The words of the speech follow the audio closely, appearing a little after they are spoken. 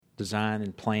design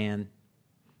and plan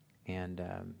and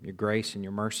your grace and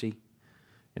your mercy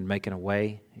in making a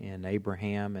way in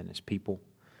Abraham and his people.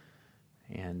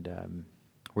 And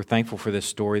we're thankful for this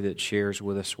story that shares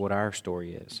with us what our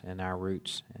story is and our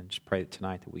roots. And just pray that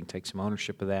tonight that we can take some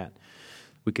ownership of that.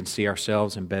 We can see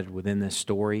ourselves embedded within this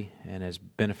story and as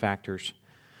benefactors,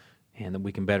 and that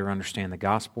we can better understand the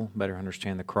gospel, better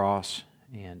understand the cross,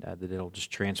 and that it'll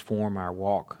just transform our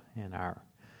walk and our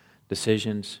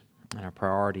decisions and our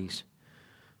priorities,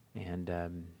 and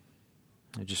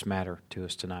it just matter to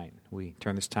us tonight. We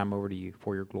turn this time over to you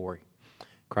for your glory. In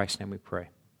Christ's name we pray.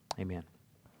 Amen.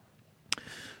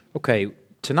 Okay,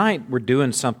 tonight we're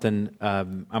doing something,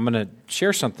 I'm going to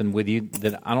share something with you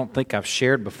that I don't think I've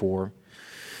shared before.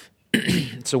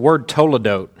 It's a word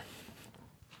toledot.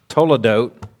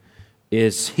 Toledot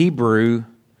is a Hebrew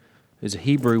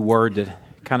word that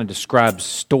kind of describes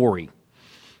story.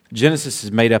 Genesis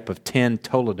is made up of 10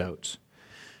 toledots,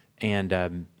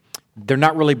 and they're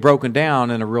not really broken down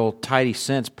in a real tidy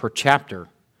sense per chapter.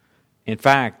 In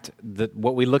fact,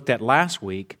 what we looked at last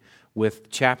week with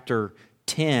chapter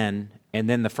 10 and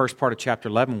then the first part of chapter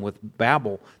 11 with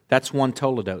Babel, that's one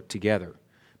toledot together,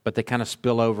 but they kind of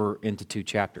spill over into 2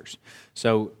 chapters.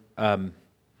 So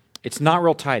it's not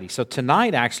real tidy. So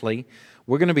tonight, actually,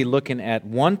 we're going to be looking at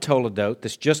one toledot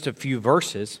that's just a few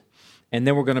verses, and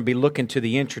then we're going to be looking to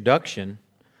the introduction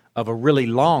of a really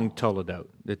long toledot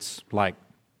that's like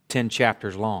 10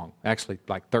 chapters long, actually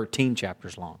like 13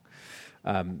 chapters long.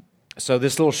 So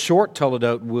this little short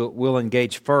toledot we'll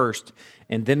engage first,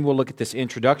 and then we'll look at this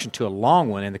introduction to a long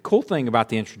one. And the cool thing about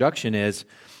the introduction is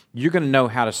you're going to know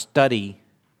how to study.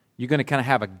 You're going to kind of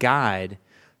have a guide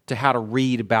to how to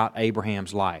read about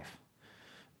Abraham's life.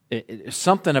 It's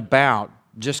something about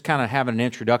just kind of having an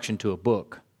introduction to a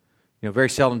book. You know, very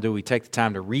seldom do we take the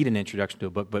time to read an introduction to a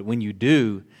book, but when you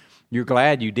do, you're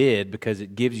glad you did because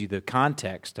it gives you the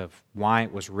context of why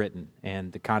it was written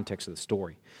and the context of the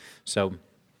story. So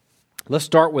let's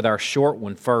start with our short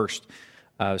one first,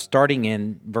 starting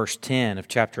in verse 10 of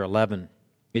chapter 11.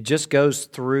 It just goes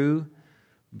through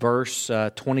verse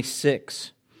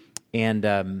 26. And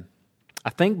I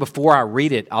think before I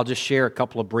read it, I'll just share a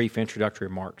couple of brief introductory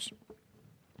remarks.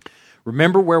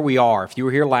 Remember where we are. If you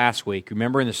were here last week,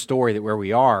 remember in the story that where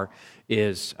we are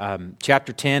is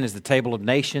chapter 10 is the Table of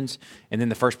Nations, and then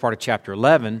the first part of chapter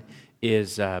 11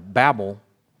 is Babel,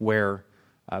 where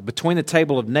between the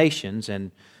Table of Nations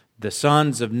and the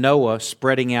sons of Noah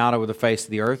spreading out over the face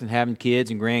of the earth and having kids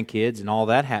and grandkids and all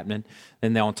that happening,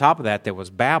 then on top of that there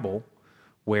was Babel,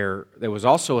 where there was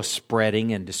also a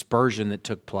spreading and dispersion that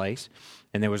took place,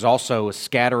 and there was also a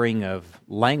scattering of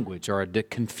language or a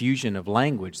confusion of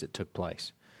language that took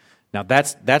place. Now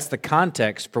that's the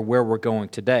context for where we're going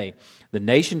today. The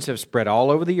nations have spread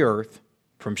all over the earth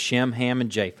from Shem, Ham,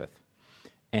 and Japheth,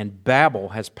 and Babel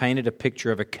has painted a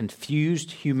picture of a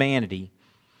confused humanity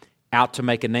out to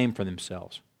make a name for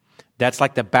themselves. That's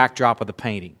like the backdrop of the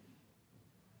painting.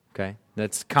 Okay?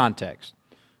 That's context.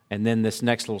 And then this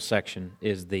next little section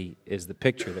is the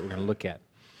picture that we're going to look at.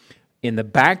 In the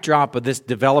backdrop of this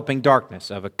developing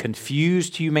darkness of a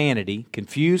confused humanity,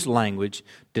 confused language,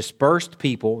 dispersed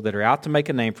people that are out to make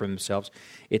a name for themselves,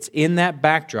 it's in that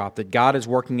backdrop that God is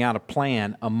working out a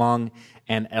plan among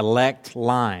an elect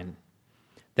line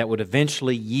that would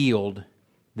eventually yield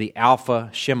the Alpha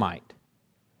Shemite.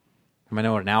 Anybody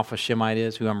know what an Alpha Shemite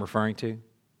is, who I'm referring to?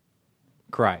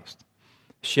 Christ.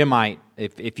 Shemite,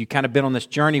 if you've kind of been on this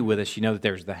journey with us, you know that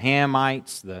there's the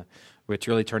Hamites, which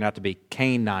really turned out to be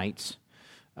Canaanites.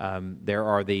 There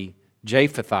are the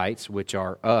Japhethites, which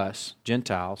are us,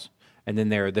 Gentiles, and then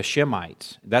there are the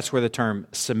Shemites. That's where the term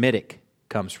Semitic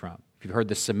comes from. If you've heard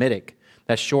the Semitic,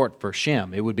 that's short for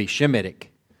Shem. It would be Shemitic.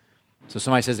 So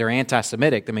somebody says they're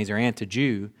anti-Semitic, that means they're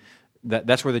anti-Jew.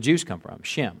 That's where the Jews come from,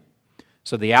 Shem.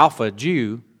 So the Alpha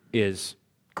Jew is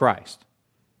Christ.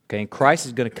 Okay, and Christ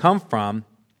is going to come from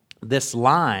this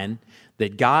line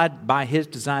that God, by His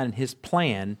design and His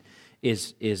plan,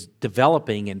 is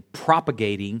developing and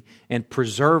propagating and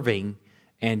preserving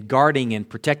and guarding and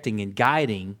protecting and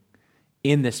guiding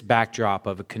in this backdrop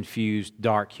of a confused,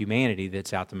 dark humanity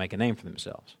that's out to make a name for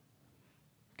themselves.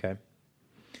 Okay?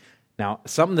 Now,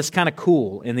 something that's kind of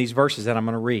cool in these verses that I'm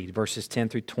going to read, verses 10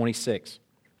 through 26.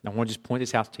 I want to just point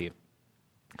this out to you.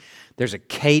 There's a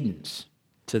cadence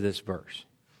to this verse.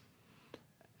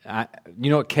 You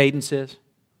know what cadence is?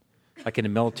 Like in the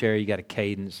military, you got a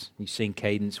cadence. You sing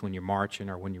cadence when you're marching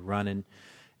or when you're running,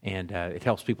 and it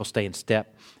helps people stay in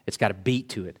step. It's got a beat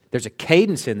to it. There's a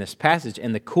cadence in this passage,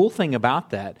 and the cool thing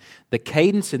about that, the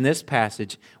cadence in this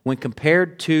passage, when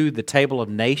compared to the Table of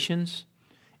Nations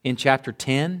in chapter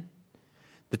 10,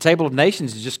 The Table of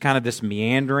Nations is just kind of this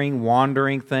meandering,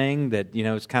 wandering thing that,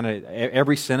 it's kind of,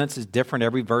 every sentence is different,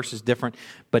 every verse is different.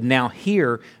 But now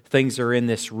here, things are in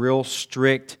this real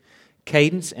strict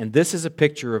cadence, and this is a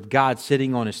picture of God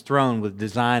sitting on His throne with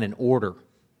design and order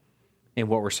in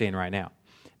what we're seeing right now.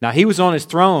 Now, He was on His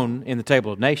throne in the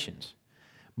Table of Nations,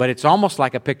 but it's almost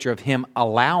like a picture of Him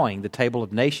allowing the Table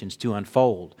of Nations to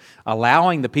unfold,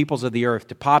 allowing the peoples of the earth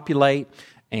to populate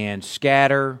and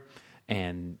scatter,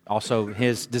 and also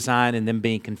His design and them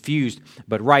being confused.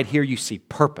 But right here you see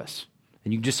purpose.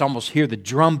 And you just almost hear the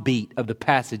drumbeat of the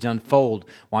passage unfold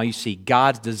while you see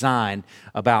God's design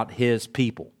about His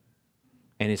people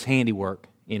and His handiwork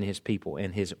in His people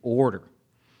and His order.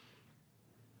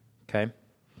 Okay?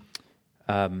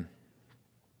 And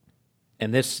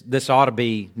this ought to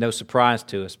be no surprise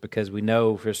to us, because we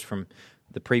know just from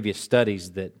the previous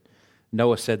studies that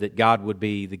Noah said that God would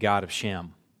be the God of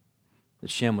Shem. That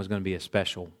Shem was going to be a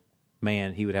special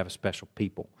man. He would have a special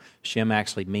people. Shem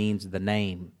actually means the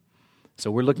name. So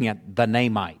we're looking at the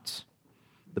Namites,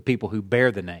 the people who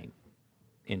bear the name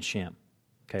in Shem.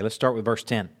 Okay, let's start with verse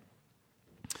 10.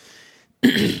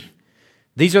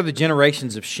 These are the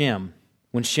generations of Shem.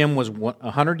 When Shem was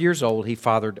 100 years old, he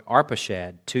fathered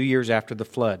Arpachshad 2 years after the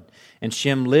flood. And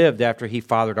Shem lived after he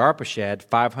fathered Arpachshad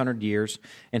 500 years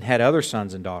and had other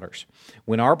sons and daughters.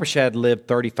 When Arpachshad lived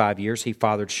 35 years, he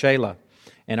fathered Shelah.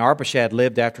 And Arpachshad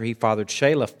lived after he fathered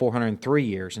Shelah 403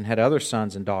 years and had other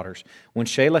sons and daughters. When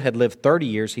Shelah had lived 30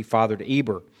 years, he fathered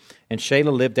Eber. And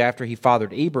Shelah lived after he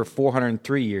fathered Eber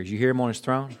 403 years. You hear him on his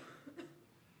throne?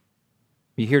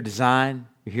 You hear design.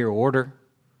 You hear order.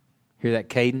 Hear that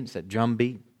cadence, that drum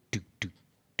beat? Do, do,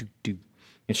 do, do.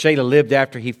 And Shelah lived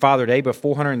after he fathered Eber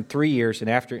 403 years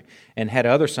and had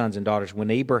other sons and daughters.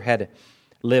 When Eber had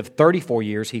lived 34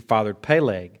 years, he fathered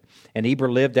Peleg. And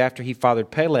Eber lived after he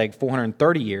fathered Peleg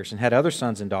 430 years and had other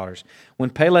sons and daughters. When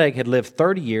Peleg had lived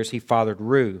 30 years, he fathered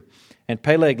Reu. And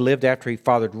Peleg lived after he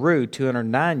fathered Reu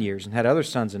 209 years and had other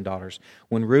sons and daughters.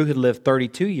 When Reu had lived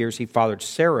 32 years, he fathered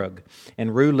Serug. And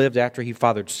Reu lived after he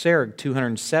fathered Serug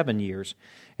 207 years.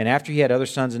 And after he had other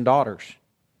sons and daughters.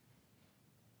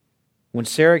 When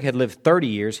Serug had lived 30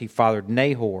 years, he fathered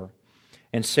Nahor.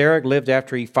 And Serug lived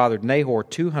after he fathered Nahor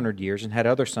 200 years and had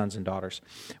other sons and daughters.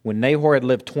 When Nahor had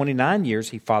lived 29 years,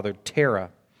 he fathered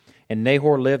Terah. And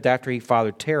Nahor lived after he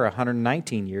fathered Terah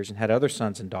 119 years and had other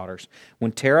sons and daughters.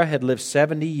 When Terah had lived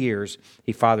 70 years,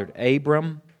 he fathered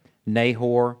Abram,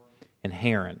 Nahor, and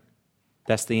Haran.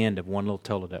 That's the end of one little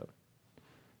Toledot.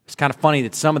 It's kind of funny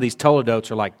that some of these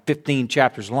Toledots are like 15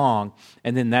 chapters long,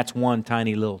 and then that's one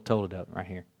tiny little Toledot right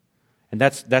here. And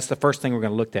that's the first thing we're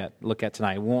going to look at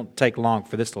tonight. It won't take long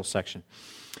for this little section.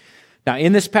 Now,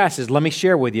 in this passage, let me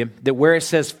share with you that where it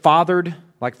says fathered,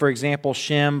 like for example,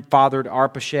 Shem fathered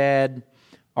Arpachshad,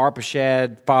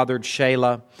 Arpachshad fathered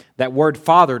Shelah, that word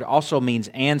fathered also means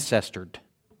ancestored.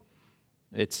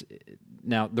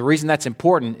 Now, the reason that's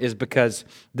important is because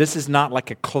this is not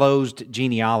like a closed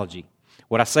genealogy.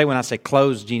 What I say when I say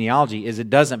closed genealogy is it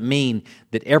doesn't mean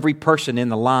that every person in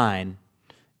the line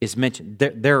is mentioned.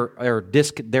 There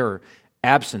are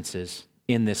absences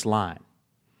in this line.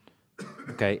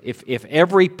 Okay, if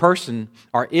every person,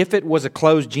 or if it was a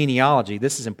closed genealogy,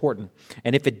 this is important,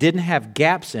 and if it didn't have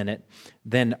gaps in it,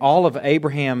 then all of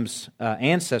Abraham's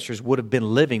ancestors would have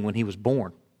been living when he was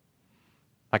born.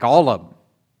 Like all of them.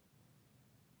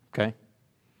 Okay?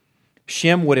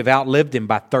 Shem would have outlived him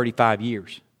by 35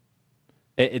 years.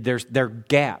 There are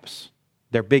gaps.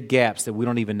 There are big gaps that we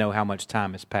don't even know how much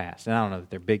time has passed. And I don't know that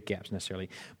they're big gaps necessarily,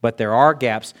 but there are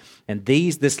gaps. And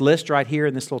this list right here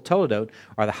in this little Toledot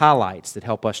are the highlights that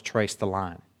help us trace the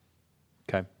line.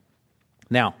 Okay?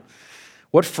 Now,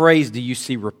 what phrase do you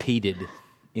see repeated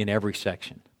in every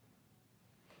section?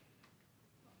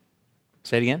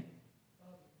 Say it again.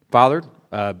 Fathered,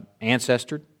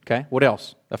 ancestored. Okay, what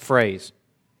else? A phrase.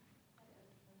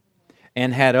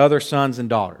 And had other sons and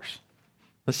daughters.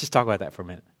 Let's just talk about that for a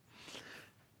minute.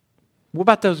 What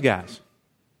about those guys?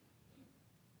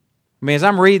 I mean, as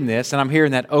I'm reading this, and I'm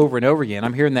hearing that over and over again,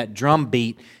 I'm hearing that drum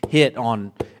beat hit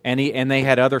on, and they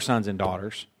had other sons and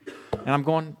daughters. And I'm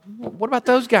going, what about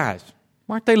those guys?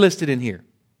 Why aren't they listed in here?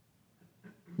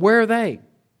 Where are they?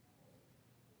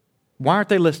 Why aren't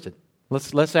they listed?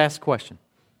 Let's ask a question.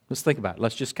 Let's think about it.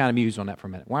 Let's just kind of muse on that for a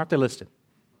minute. Why aren't they listed?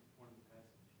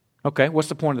 Okay, what's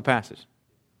the point of the passage?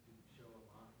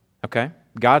 Okay,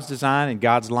 God's design and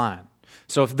God's line.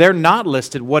 So if they're not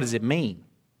listed, what does it mean?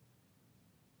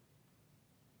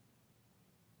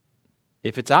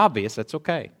 If it's obvious, that's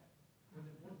okay.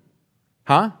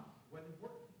 Huh?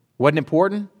 Wasn't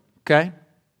important? Okay.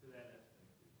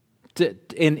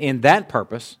 In that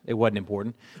purpose, it wasn't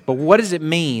important. But what does it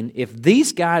mean if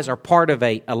these guys are part of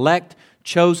a elect,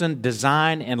 chosen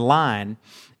design and line,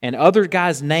 and other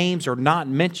guys' names are not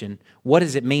mentioned? What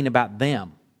does it mean about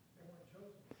them?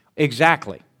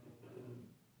 Exactly.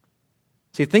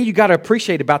 See, the thing you got to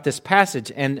appreciate about this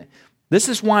passage, and this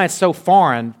is why it's so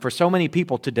foreign for so many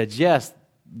people to digest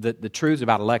the truths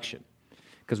about election,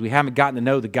 because we haven't gotten to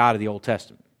know the God of the Old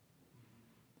Testament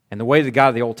and the way the God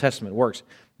of the Old Testament works.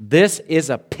 This is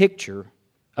a picture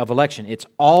of election. It's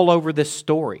all over this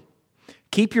story.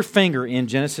 Keep your finger in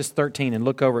Genesis 13 and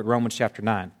look over at Romans chapter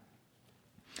 9.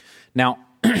 Now,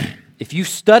 if you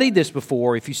studied this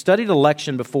before, if you studied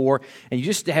election before, and you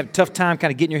just have a tough time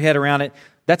kind of getting your head around it,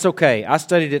 that's okay. I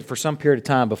studied it for some period of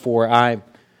time before I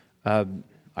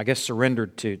guess,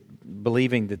 surrendered to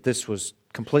believing that this was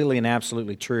completely and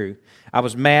absolutely true. I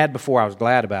was mad before I was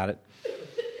glad about it.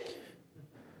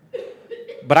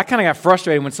 But I kind of got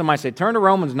frustrated when somebody said, turn to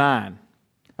Romans 9. I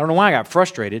don't know why I got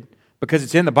frustrated, because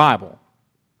it's in the Bible.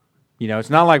 You know, it's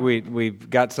not like we've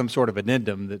got some sort of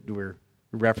addendum that we're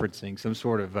referencing, some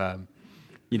sort of,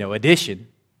 addition.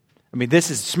 I mean,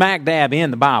 this is smack dab in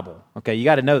the Bible. Okay, you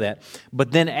got to know that.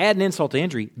 But then add an insult to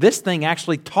injury. This thing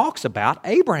actually talks about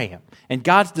Abraham and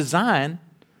God's design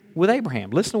with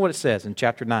Abraham. Listen to what it says in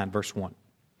chapter 9, verse 1.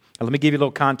 Now, let me give you a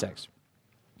little context.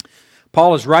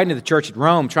 Paul is writing to the church at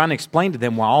Rome, trying to explain to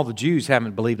them why all the Jews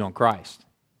haven't believed on Christ.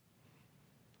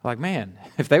 Like, man,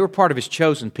 if they were part of his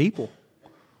chosen people,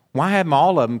 why haven't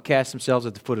all of them cast themselves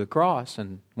at the foot of the cross,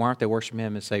 and why aren't they worshiping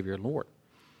him as Savior and Lord?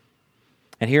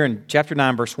 And here in chapter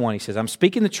 9, verse 1, he says, I'm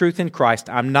speaking the truth in Christ.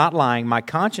 I'm not lying. My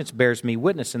conscience bears me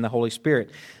witness in the Holy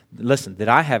Spirit. Listen, that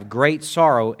I have great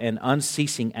sorrow and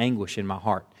unceasing anguish in my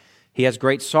heart. He has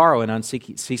great sorrow and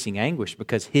unceasing anguish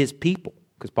because his people,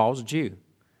 because Paul's a Jew,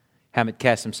 haven't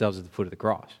cast themselves at the foot of the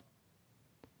cross.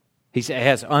 He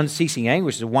has unceasing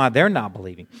anguish of why they're not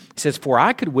believing. He says, for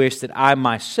I could wish that I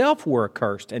myself were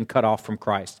accursed and cut off from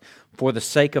Christ for the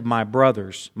sake of my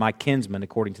brothers, my kinsmen,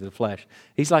 according to the flesh.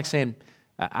 He's like saying,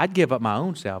 I'd give up my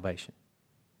own salvation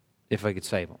if I could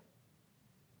save them.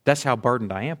 That's how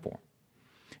burdened I am for them.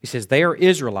 He says, they are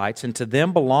Israelites, and to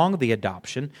them belong the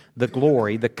adoption, the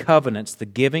glory, the covenants, the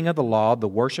giving of the law, the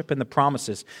worship, and the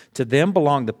promises. To them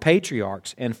belong the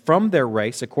patriarchs, and from their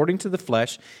race, according to the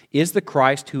flesh, is the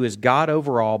Christ who is God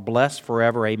over all, blessed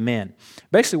forever. Amen.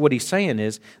 Basically what he's saying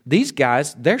is, these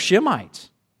guys, they're Shemites.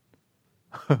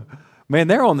 Man,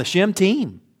 they're on the Shem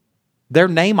team. They're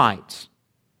Namites.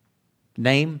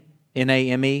 Name,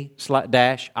 N-A-M-E,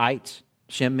 dash, ites.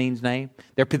 Shem means name.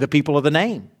 They're the people of the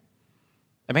name.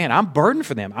 Man, I'm burdened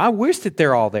for them. I wish that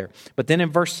they're all there. But then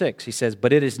in verse 6, he says,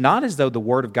 but it is not as though the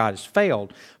word of God has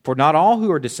failed, for not all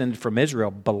who are descended from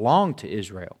Israel belong to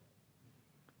Israel.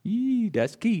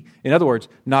 That's key. In other words,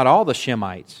 not all the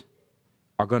Shemites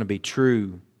are going to be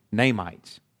true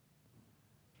Namites.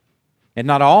 And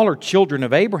not all are children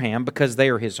of Abraham because they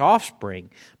are his offspring,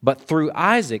 but through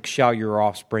Isaac shall your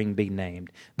offspring be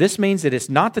named. This means that it's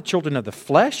not the children of the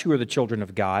flesh who are the children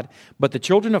of God, but the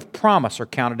children of promise are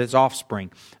counted as offspring.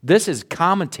 This is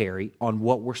commentary on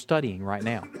what we're studying right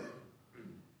now.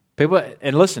 People,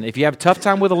 and listen, if you have a tough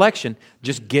time with election,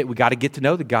 we got to get to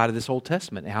know the God of this Old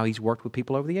Testament and how he's worked with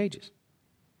people over the ages.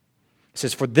 It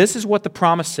says, for this is what the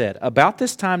promise said, about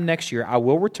this time next year I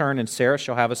will return and Sarah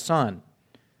shall have a son.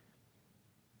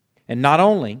 And not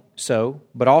only so,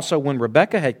 but also when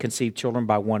Rebekah had conceived children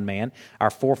by one man, our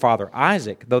forefather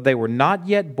Isaac, though they were not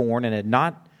yet born and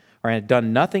had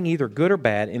done nothing either good or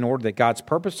bad, in order that God's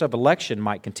purpose of election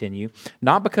might continue,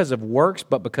 not because of works,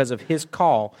 but because of his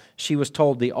call, she was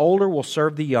told, the older will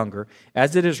serve the younger,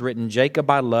 as it is written, Jacob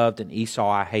I loved and Esau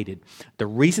I hated. The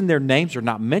reason their names are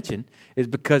not mentioned is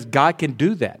because God can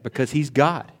do that, because he's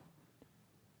God.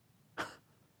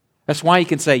 That's why he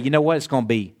can say, you know what, it's going to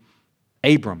be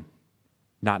Abram,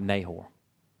 not Nahor.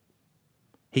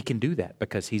 He can do that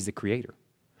because he's the creator.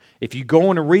 If you go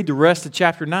on and read the rest of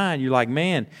chapter 9, you're like,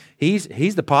 man, he's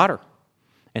the potter.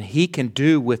 And he can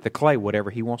do with the clay whatever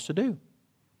he wants to do.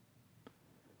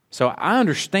 So I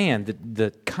understand that the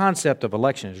concept of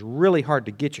election is really hard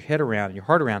to get your head around and your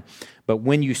heart around. But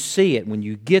when you see it, when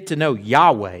you get to know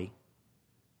Yahweh,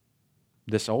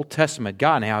 this Old Testament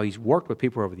God and how he's worked with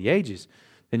people over the ages,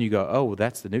 then you go, oh, well,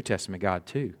 that's the New Testament God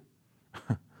too.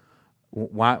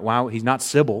 Why he's not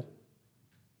Sybil.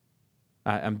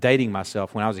 I'm dating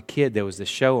myself. When I was a kid, there was this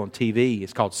show on TV.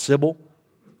 It's called Sybil.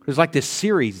 It was like this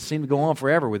series. It seemed to go on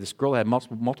forever with this girl that had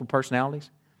multiple personalities.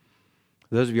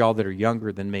 For those of y'all that are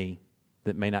younger than me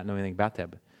that may not know anything about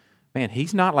that, but man,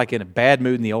 he's not like in a bad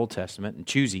mood in the Old Testament and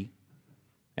choosy.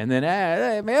 And then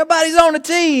everybody's on a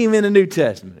team in the New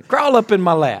Testament. Crawl up in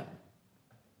my lap.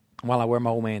 while I wear my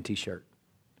old man t-shirt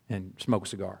and smoke a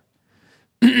cigar.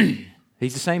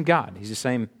 He's the same God. He's the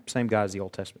same God as the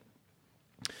Old Testament.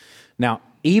 Now,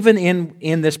 even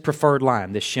in this preferred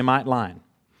line, this Shemite line,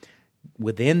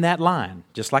 within that line,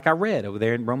 just like I read over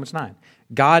there in Romans 9,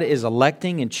 God is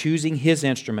electing and choosing His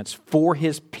instruments for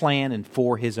His plan and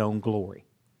for His own glory.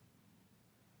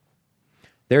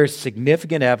 There is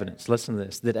significant evidence, listen to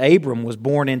this, that Abram was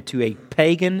born into a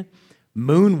pagan,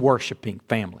 moon-worshiping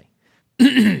family.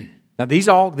 Now, these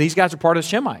guys are part of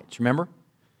the Shemites, remember?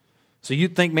 So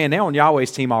you'd think, man, they're on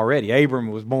Yahweh's team already.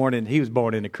 Abram was born in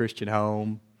a Christian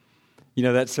home. You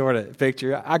know, that sort of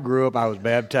picture. I grew up, I was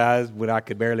baptized when I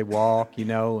could barely walk,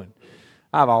 and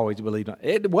I've always believed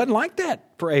it wasn't like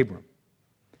that for Abram.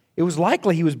 It was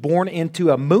likely he was born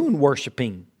into a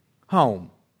moon-worshiping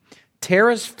home.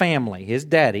 Terah's family, his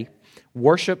daddy,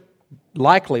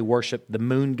 likely worshiped the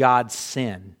moon god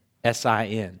Sin,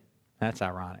 S-I-N. That's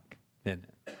ironic, isn't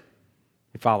it?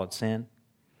 He followed Sin.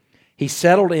 He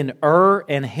settled in Ur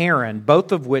and Haran,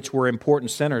 both of which were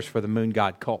important centers for the moon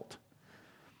god cult.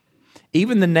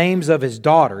 Even the names of his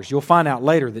daughters, you'll find out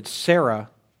later that Sarah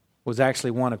was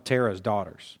actually one of Terah's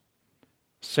daughters.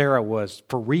 Sarah was,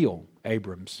 for real,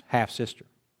 Abram's half-sister.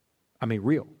 I mean,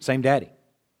 real. Same daddy,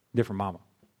 different mama.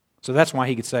 So that's why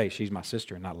he could say, she's my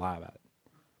sister, and not lie about it.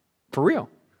 For real.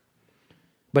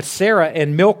 But Sarah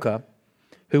and Milcah,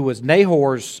 who was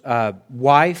Nahor's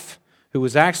wife, who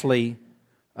was actually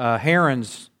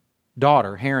Haran's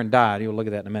daughter. Haran died. You'll look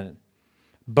at that in a minute.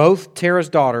 Both Terah's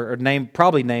daughter are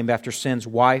probably named after Sin's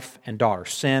wife and daughter.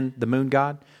 Sin, the moon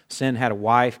god. Sin had a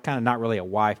wife, kind of not really a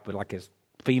wife, but like his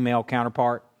female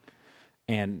counterpart.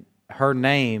 And her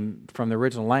name from the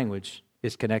original language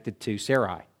is connected to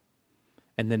Sarai.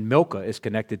 And then Milcah is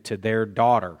connected to their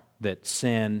daughter, that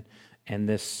Sin and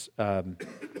this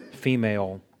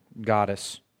female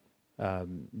goddess,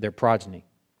 their progeny.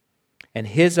 And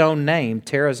his own name,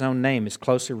 Terah's own name, is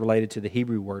closely related to the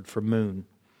Hebrew word for moon.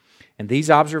 And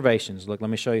these observations, look, let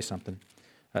me show you something.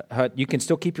 You can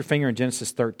still keep your finger in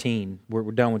Genesis 13.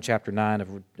 We're done with chapter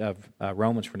 9 of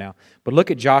Romans for now. But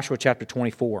look at Joshua chapter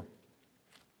 24.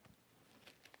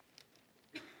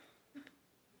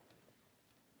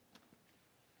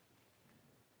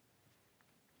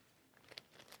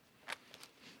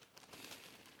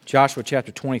 Joshua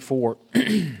chapter 24,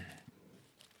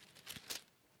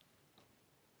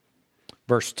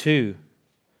 verse 2.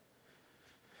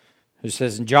 It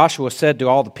says, and Joshua said to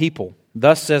all the people,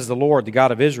 thus says the Lord, the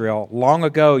God of Israel, long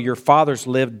ago your fathers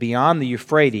lived beyond the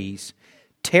Euphrates.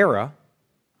 Terah,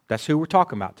 that's who we're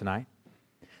talking about tonight,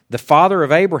 the father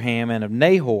of Abraham and of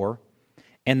Nahor,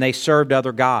 and they served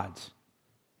other gods.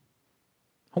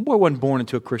 Homeboy wasn't born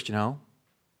into a Christian home.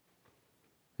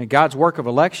 And God's work of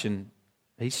election,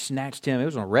 He snatched him. It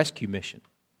was on a rescue mission.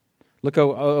 Look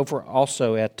over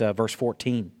also at verse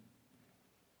 14.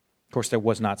 Of course, there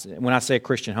was not. When I say a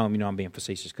Christian home, I'm being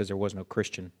facetious because there was no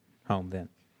Christian home then.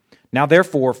 Now,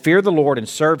 therefore, fear the Lord and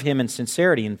serve Him in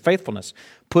sincerity and faithfulness.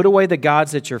 Put away the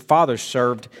gods that your fathers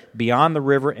served beyond the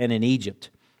river and in Egypt.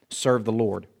 Serve the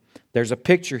Lord. There's a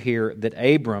picture here that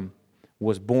Abram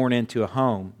was born into a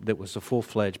home that was a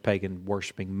full-fledged pagan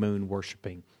worshiping, moon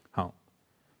worshiping home.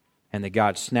 And that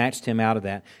God snatched him out of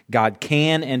that. God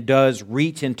can and does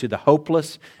reach into the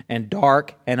hopeless and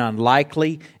dark and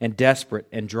unlikely and desperate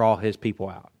and draw His people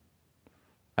out.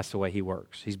 That's the way He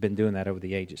works. He's been doing that over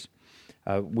the ages.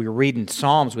 We were reading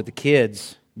Psalms with the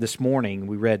kids this morning.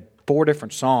 We read 4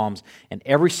 different Psalms, and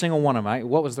every single one of them,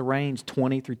 what was the range?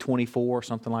 20 through 24 or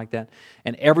something like that?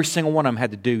 And every single one of them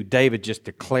had to do David just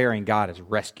declaring God as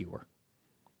rescuer.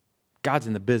 God's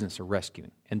in the business of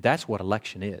rescuing, and that's what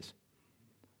election is.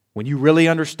 When you really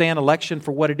understand election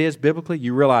for what it is biblically,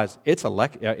 you realize it's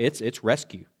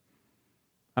rescue.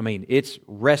 I mean, it's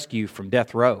rescue from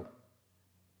death row,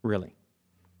 really.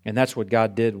 And that's what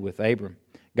God did with Abram.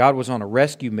 God was on a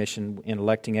rescue mission in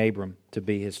electing Abram to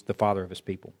be the father of His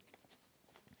people.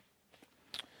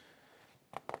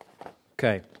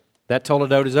 Okay, that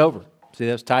Toledot is over. See,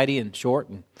 that was tidy and short.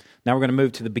 And now we're going to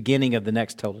move to the beginning of the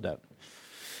next Toledot.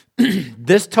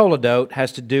 This Toledot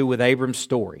has to do with Abram's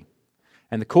story.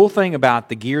 And the cool thing about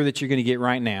the gear that you're going to get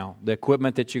right now, the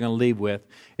equipment that you're going to leave with,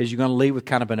 is you're going to leave with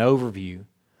kind of an overview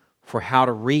for how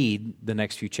to read the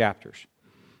next few chapters.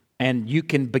 And you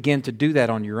can begin to do that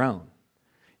on your own.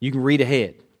 You can read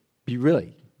ahead. You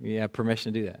have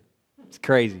permission to do that. It's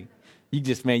crazy.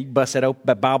 You bust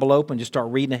that Bible open, just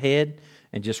start reading ahead,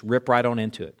 and just rip right on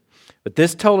into it. But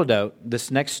this Toledot,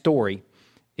 this next story,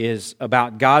 is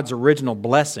about God's original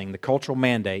blessing, the cultural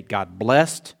mandate. God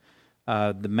blessed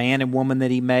the man and woman that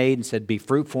He made and said, be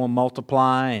fruitful and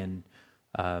multiply and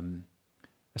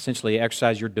essentially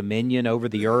exercise your dominion over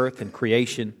the earth and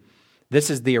creation. This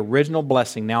is the original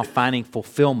blessing now finding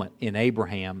fulfillment in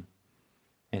Abraham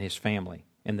and his family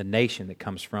and the nation that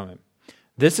comes from him.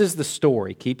 This is the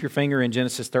story. Keep your finger in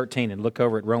Genesis 13 and look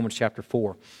over at Romans chapter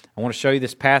 4. I want to show you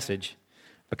this passage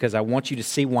because I want you to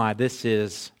see why this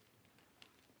is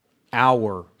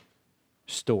our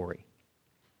story.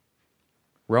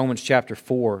 Romans chapter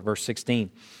 4, verse 16.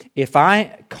 If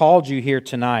I called you here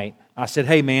tonight, I said,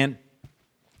 hey man,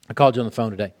 I called you on the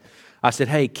phone today. I said,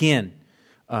 hey Ken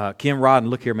Rodden,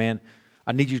 look here man,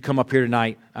 I need you to come up here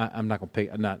tonight. I'm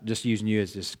not just using you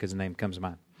as just because the name comes to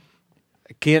mind.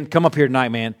 Ken, come up here tonight,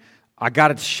 man. I got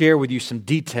to share with you some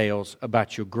details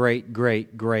about your great,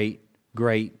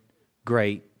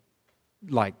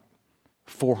 like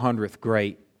 400th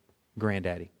great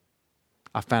granddaddy.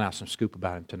 I found out some scoop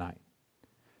about him tonight.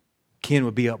 Ken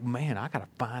would be up, man, I got to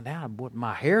find out what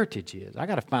my heritage is. I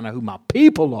got to find out who my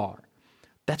people are.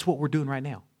 That's what we're doing right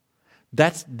now.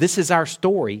 This is our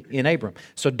story in Abram.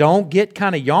 So don't get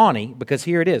kind of yawny because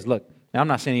here it is. Look, now I'm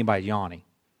not saying anybody's yawny.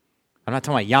 I'm not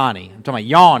talking about Yanni. I'm talking about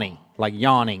yawning, like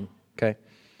yawning. Okay,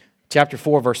 chapter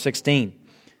 4, verse 16.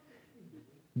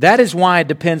 That is why it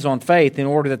depends on faith, in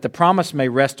order that the promise may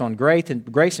rest on grace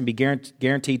and be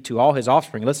guaranteed to all his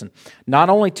offspring. Listen, not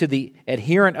only to the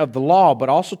adherent of the law, but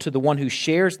also to the one who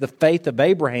shares the faith of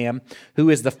Abraham,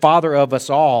 who is the father of us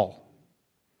all.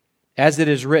 As it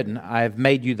is written, I have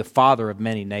made you the father of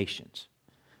many nations.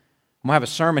 I'm going to have a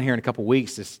sermon here in a couple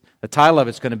weeks. The title of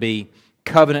it's going to be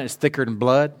Covenant is Thicker Than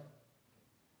Blood.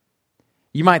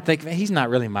 You might think, he's not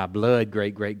really my blood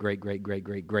granddaddy,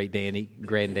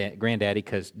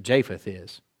 because Japheth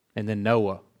is, and then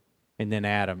Noah, and then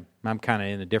Adam. I'm kind of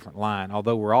in a different line,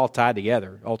 although we're all tied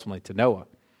together ultimately to Noah.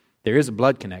 There is a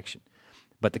blood connection,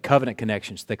 but the covenant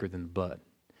connection is thicker than the blood.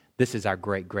 This is our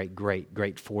great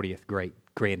 40th great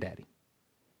granddaddy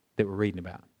that we're reading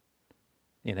about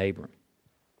in Abram.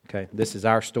 Okay, this is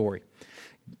our story.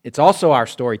 It's also our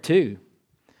story too,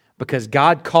 because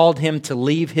God called him to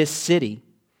leave his city.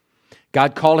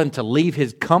 God called him to leave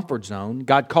his comfort zone.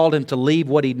 God called him to leave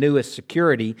what he knew as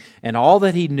security and all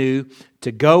that he knew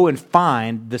to go and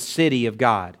find the city of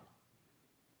God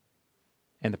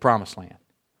and the promised land.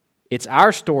 It's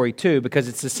our story too, because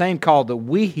it's the same call that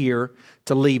we hear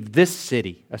to leave this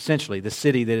city, essentially the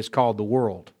city that is called the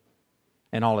world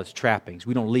and all its trappings.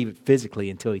 We don't leave it physically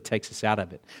until he takes us out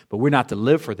of it. But we're not to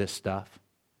live for this stuff.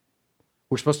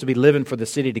 We're supposed to be living for the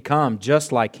city to come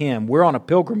just like him. We're on a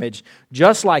pilgrimage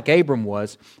just like Abram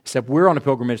was, except we're on a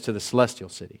pilgrimage to the celestial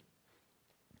city.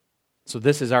 So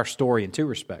this is our story in two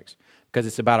respects, because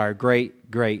it's about our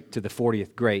great to the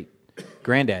 40th great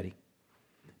granddaddy.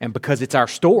 And because it's our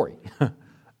story,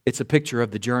 it's a picture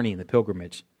of the journey and the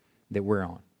pilgrimage that we're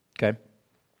on. Okay?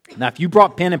 Now, if you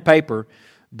brought pen and paper,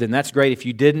 then that's great. If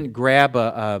you didn't, grab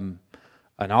an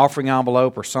offering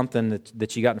envelope or something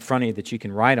that you got in front of you that you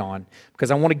can write on,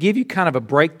 because I want to give you kind of a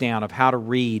breakdown of how to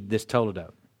read this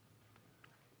Toledot.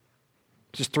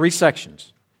 Just 3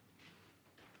 sections.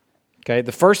 Okay,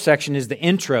 the first section is the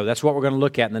intro. That's what we're going to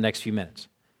look at in the next few minutes.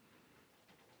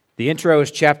 The intro is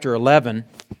chapter 11,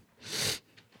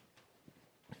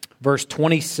 verse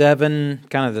 27,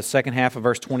 kind of the second half of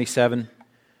verse 27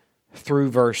 through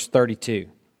verse 32.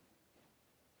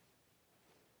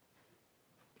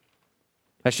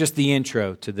 That's just the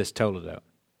intro to this Toledot,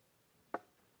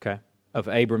 okay, of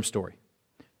Abram's story.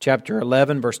 Chapter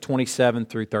 11, verse 27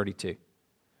 through 32.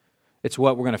 It's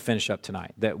what we're going to finish up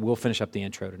tonight. That we'll finish up the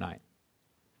intro tonight.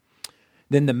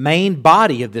 Then the main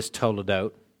body of this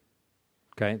Toledot,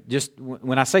 okay, just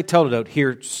when I say Toledot,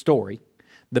 here's story.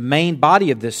 The main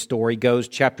body of this story goes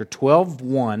chapter 12,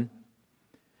 1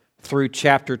 through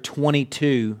chapter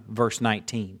 22, verse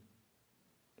 19.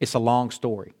 It's a long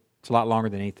story. It's a lot longer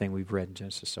than anything we've read in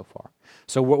Genesis so far.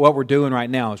 So what we're doing right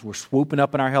now is we're swooping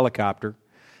up in our helicopter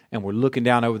and we're looking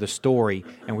down over the story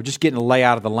and we're just getting a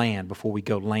layout of the land before we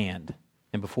go land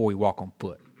and before we walk on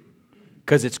foot.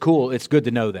 Because it's cool. It's good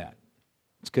to know that.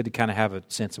 It's good to kind of have a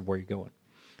sense of where you're going.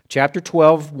 Chapter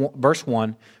 12, verse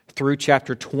 1 through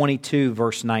chapter 22,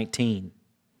 verse 19.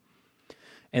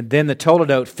 And then the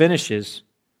Toledot finishes,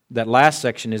 that last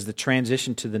section is the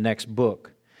transition to the next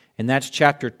book. And that's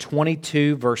chapter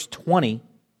 22, verse 20,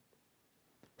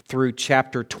 through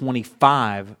chapter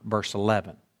 25, verse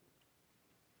 11.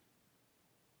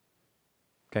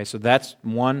 Okay, so that's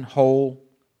one whole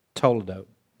Toledot.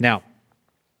 Now,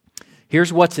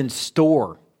 here's what's in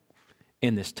store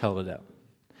in this Toledot.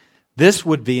 This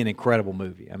would be an incredible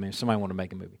movie. I mean, if somebody wanted to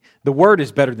make a movie. The Word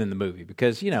is better than the movie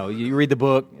because, you read the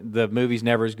book, the movie's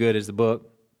never as good as the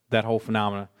book, that whole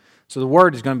phenomena. So the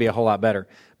Word is going to be a whole lot better.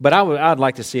 But I'd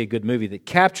like to see a good movie that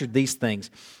captured these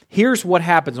things. Here's what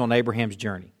happens on Abraham's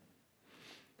journey.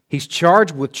 He's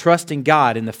charged with trusting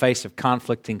God in the face of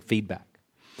conflicting feedback.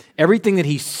 Everything that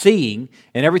he's seeing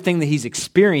and everything that he's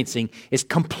experiencing is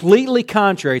completely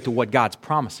contrary to what God's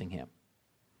promising him.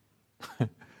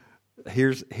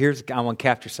 Here's I want to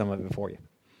capture some of it for you.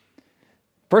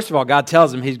 First of all, God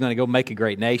tells him he's going to go make a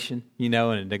great nation, and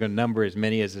they're going to number as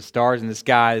many as the stars in the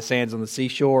sky, the sands on the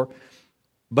seashore.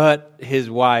 But his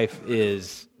wife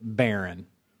is barren.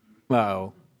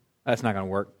 Uh-oh, that's not going to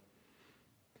work.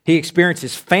 He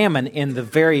experiences famine in the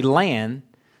very land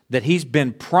that he's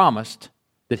been promised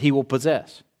that he will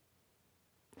possess.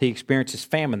 He experiences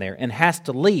famine there and has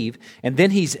to leave, and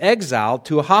then he's exiled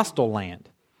to a hostile land.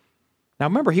 Now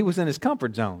remember, he was in his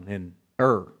comfort zone in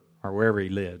Ur, or wherever he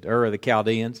lived, Ur of the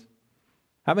Chaldeans.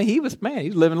 He was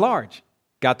living large.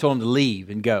 God told him to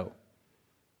leave and go.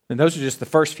 And those are just the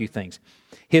first few things.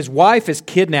 His wife is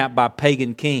kidnapped by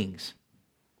pagan kings.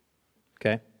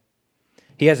 Okay?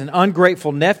 He has an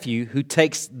ungrateful nephew who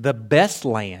takes the best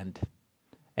land,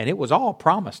 and it was all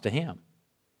promised to him.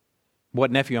 What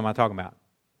nephew am I talking about?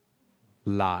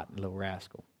 Lot, little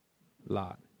rascal.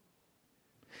 Lot.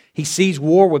 He sees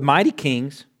war with mighty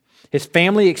kings. His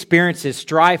family experiences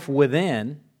strife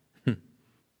within.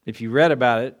 If you read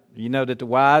about it, you know that the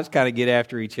wives kind of get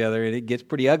after each other, and it gets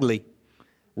pretty ugly.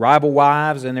 Rival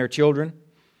wives and their children.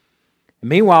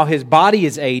 Meanwhile, his body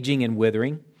is aging and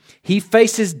withering. He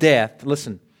faces death,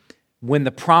 listen, when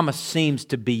the promise seems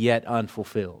to be yet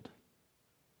unfulfilled.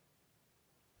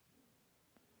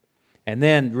 And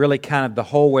then really kind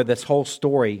of where this whole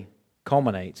story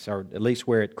culminates, or at least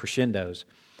where it crescendos,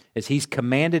 is he's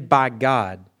commanded by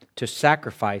God to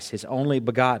sacrifice his only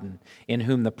begotten in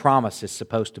whom the promise is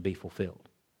supposed to be fulfilled.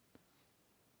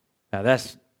 Now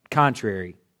that's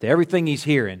contrary to everything he's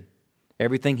hearing,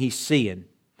 everything he's seeing.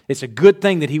 It's a good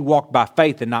thing that he walked by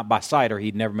faith and not by sight, or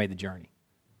he'd never made the journey.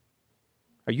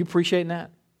 Are you appreciating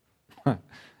that?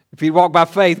 If he'd walked by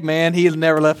faith, man, he'd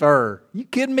never left Ur. You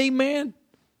kidding me, man?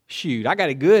 Shoot, I got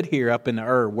it good here up in the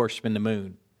Ur worshiping the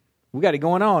moon. We got it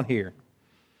going on here.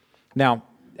 Now,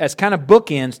 as kind of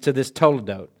bookends to this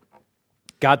Toledot,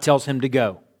 God tells him to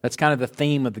go. That's kind of the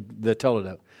theme of the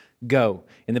Toledot. Go.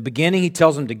 In the beginning, he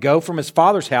tells him to go from his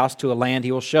father's house to a land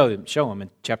he will show him in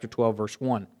chapter 12, verse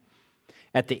 1.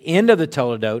 At the end of the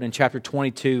Toledot, in chapter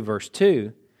 22, verse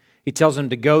 2, he tells him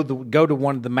to go to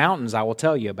one of the mountains I will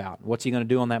tell you about. What's he going to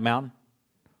do on that mountain?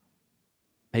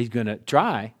 He's going to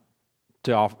try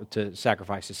to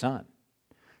sacrifice his son.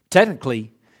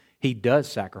 Technically, he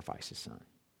does sacrifice his son.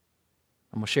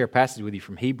 I'm going to share a passage with you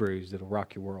from Hebrews that'll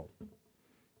rock your world.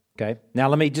 Okay? Now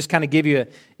let me just kind of give you,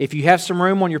 if you have some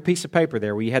room on your piece of paper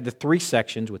there, where you had the three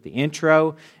sections with the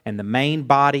intro and the main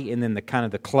body and then the kind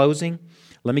of the closing,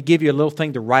 let me give you a little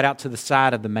thing to write out to the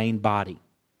side of the main body.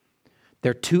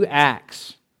 There are two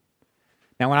acts.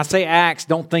 Now when I say acts,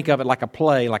 don't think of it like a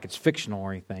play, like it's fictional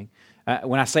or anything.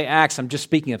 When I say acts, I'm just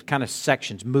speaking of kind of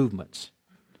sections, movements.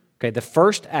 Okay, the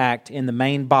first act in the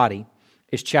main body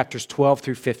is chapters 12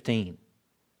 through 15.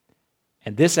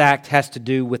 And this act has to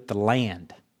do with the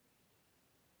land.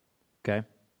 Okay?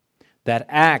 That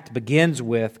act begins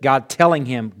with God telling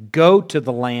him, go to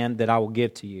the land that I will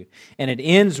give to you. And it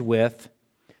ends with,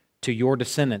 to your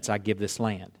descendants I give this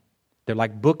land. They're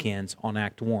like bookends on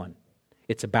Act 1.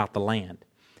 It's about the land.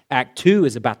 Act 2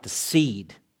 is about the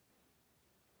seed.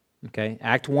 Okay,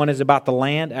 Act 1 is about the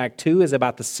land. Act 2 is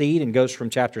about the seed and goes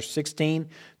from chapter 16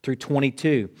 through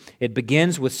 22. It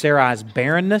begins with Sarai's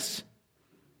barrenness.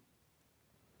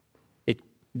 It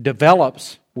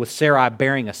develops with Sarai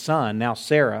bearing a son, now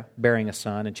Sarah bearing a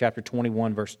son in chapter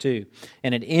 21, verse 2.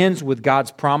 And it ends with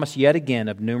God's promise yet again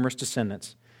of numerous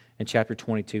descendants in chapter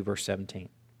 22, verse 17.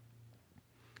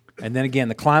 And then again,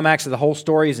 the climax of the whole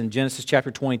story is in Genesis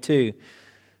chapter 22,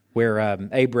 where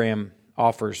Abram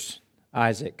offers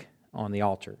Isaac on the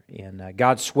altar. And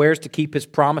God swears to keep his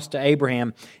promise to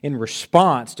Abraham in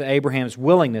response to Abraham's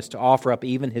willingness to offer up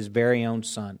even his very own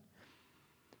son.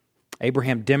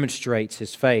 Abraham demonstrates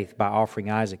his faith by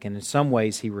offering Isaac, and in some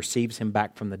ways he receives him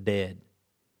back from the dead.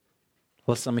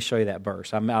 Let me show you that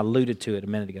verse. I alluded to it a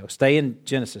minute ago. Stay in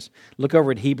Genesis. Look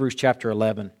over at Hebrews chapter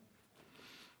 11,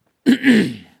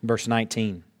 verse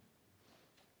 19.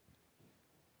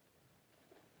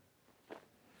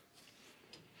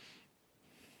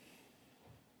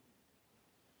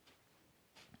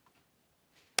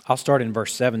 I'll start in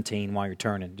verse 17 while you're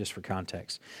turning, just for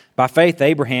context. By faith,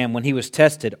 Abraham, when he was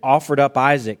tested, offered up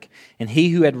Isaac, and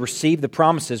he who had received the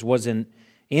promises was in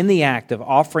the act of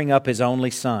offering up his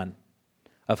only son,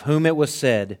 of whom it was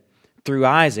said, Through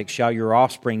Isaac shall your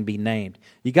offspring be named.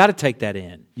 You got to take that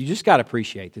in. You just got to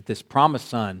appreciate that this promised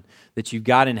son that you've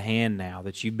got in hand now,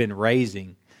 that you've been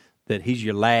raising, that he's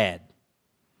your lad,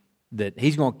 that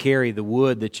he's going to carry the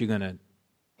wood that you're going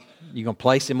to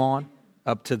place him on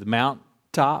up to the mount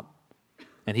top.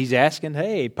 And he's asking,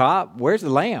 hey, Pop, where's the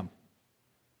lamb?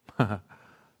 And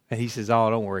he says, oh,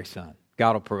 don't worry, son.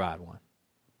 God will provide one.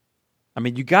 I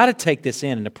mean, you got to take this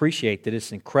in and appreciate that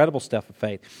it's incredible stuff of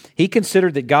faith. He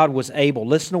considered that God was able.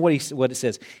 Listen to what it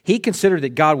says. He considered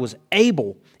that God was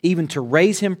able even to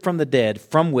raise him from the dead,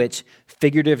 from which,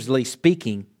 figuratively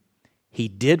speaking, he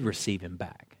did receive him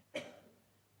back.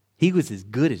 He was as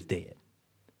good as dead.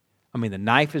 I mean, the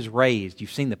knife is raised.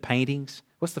 You've seen the paintings.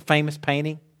 What's the famous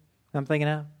painting I'm thinking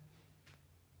of?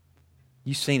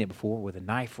 You've seen it before with a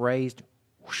knife raised.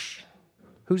 Whoosh.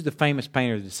 Who's the famous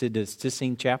painter that did the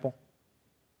Sistine Chapel?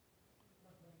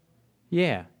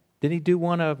 Yeah. Didn't he do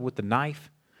one with the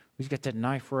knife? He's got that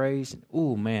knife raised.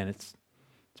 Oh, man, it's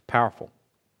powerful.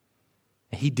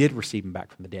 And he did receive him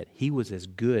back from the dead. He was as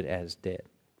good as dead.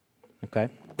 Okay?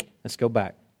 Let's go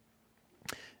back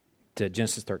to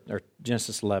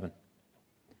Genesis 11.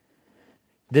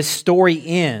 This story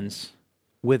ends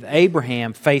with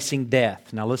Abraham facing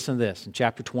death. Now listen to this in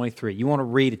chapter 23. You want to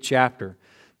read a chapter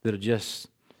that'll just,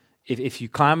 if you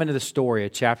climb into the story, a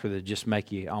chapter that'll just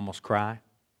make you almost cry.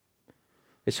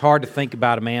 It's hard to think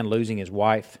about a man losing his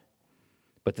wife,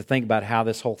 but to think about how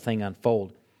this whole thing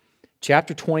unfolded.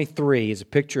 Chapter 23 is a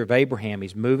picture of Abraham.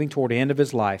 He's moving toward the end of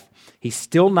his life. He's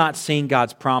still not seeing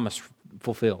God's promise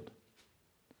fulfilled.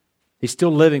 He's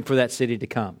still living for that city to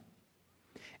come.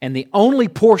 And the only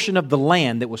portion of the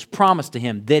land that was promised to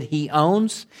him that he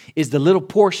owns is the little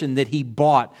portion that he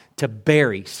bought to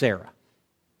bury Sarah.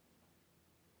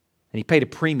 And he paid a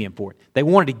premium for it. They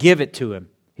wanted to give it to him.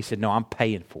 He said, no, I'm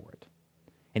paying for it.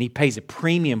 And he pays a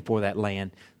premium for that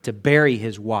land to bury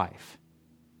his wife.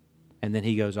 And then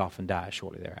he goes off and dies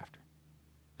shortly thereafter.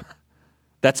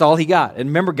 That's all he got. And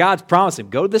remember, God's promised him,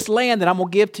 go to this land that I'm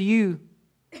going to give to you.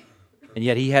 And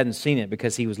yet he hadn't seen it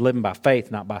because he was living by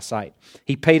faith, not by sight.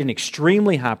 He paid an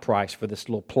extremely high price for this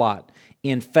little plot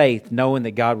in faith, knowing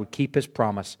that God would keep his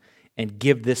promise and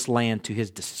give this land to his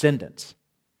descendants.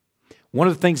 One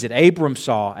of the things that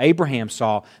Abraham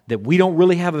saw, that we don't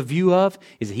really have a view of,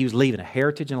 is that he was leaving a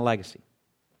heritage and a legacy.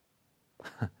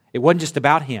 It wasn't just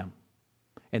about him.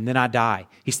 And then I die.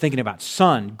 He's thinking about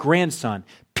son, grandson,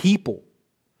 people.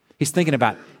 He's thinking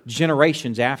about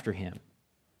generations after him.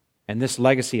 And this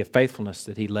legacy of faithfulness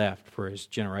that he left for his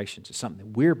generations is something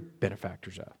that we're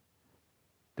benefactors of.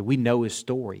 That we know his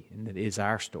story and that it is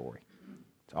our story.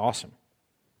 It's awesome.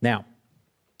 Now,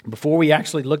 before we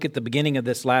actually look at the beginning of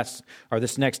this next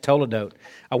Toledot,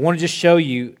 I want to just show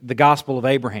you the Gospel of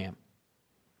Abraham.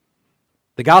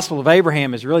 The Gospel of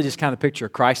Abraham is really just kind of a picture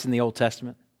of Christ in the Old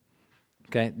Testament.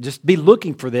 Okay, just be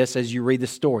looking for this as you read the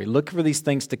story. Look for these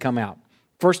things to come out.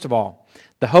 First of all,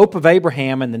 the hope of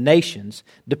Abraham and the nations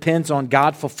depends on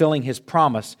God fulfilling his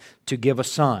promise to give a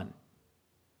son.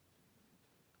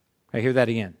 I hear that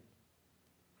again.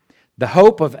 The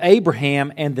hope of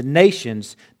Abraham and the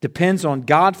nations depends on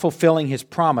God fulfilling his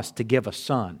promise to give a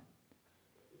son.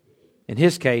 In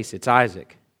his case, it's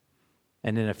Isaac.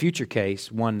 And in a future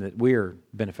case, one that we're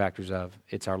benefactors of,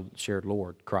 it's our shared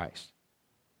Lord, Christ.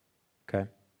 Okay?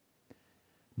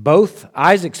 Both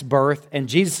Isaac's birth and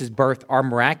Jesus' birth are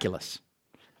miraculous.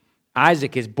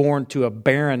 Isaac is born to a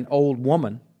barren old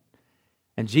woman,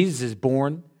 and Jesus is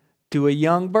born to a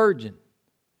young virgin.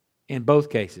 In both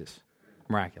cases,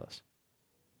 miraculous.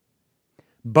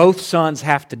 Both sons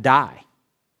have to die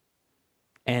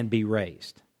and be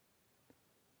raised.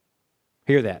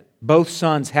 Hear that. Both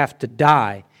sons have to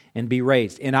die and be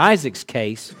raised. In Isaac's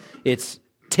case, it's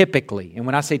typically, and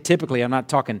when I say typically, I'm not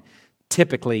talking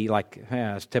typically like,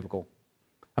 it's typical.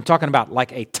 I'm talking about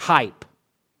like a type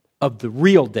of the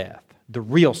real death, the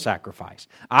real sacrifice.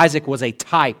 Isaac was a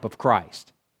type of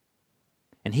Christ.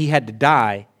 And he had to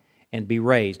die and be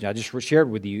raised. Now, I just shared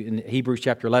with you in Hebrews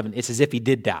chapter 11, it's as if he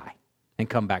did die and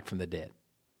come back from the dead.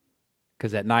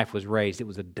 Because that knife was raised, it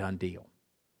was a done deal.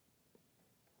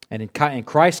 And in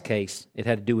Christ's case, it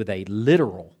had to do with a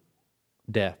literal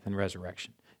death and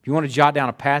resurrection. If you want to jot down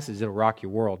a passage that'll rock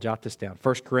your world, jot this down.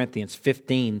 1 Corinthians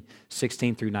 15,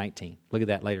 16 through 19. Look at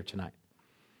that later tonight.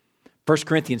 1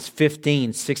 Corinthians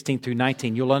 15, 16 through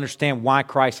 19, you'll understand why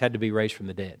Christ had to be raised from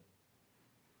the dead.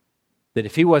 That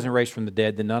if he wasn't raised from the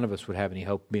dead, then none of us would have any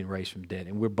hope of being raised from the dead.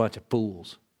 And we're a bunch of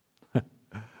fools.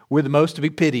 We're the most to be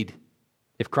pitied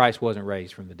if Christ wasn't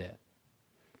raised from the dead.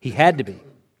 He had to be.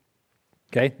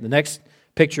 Okay, the next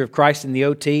picture of Christ in the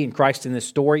OT and Christ in this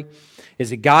story is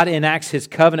that God enacts his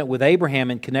covenant with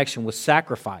Abraham in connection with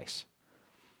sacrifice.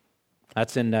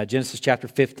 That's in Genesis chapter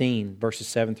 15, verses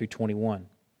 7 through 21.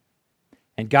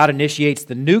 And God initiates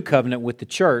the new covenant with the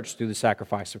church through the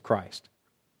sacrifice of Christ.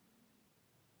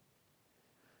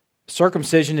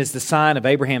 Circumcision is the sign of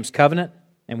Abraham's covenant.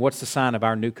 And what's the sign of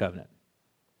our new covenant?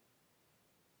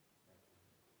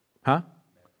 Huh?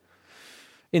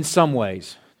 In some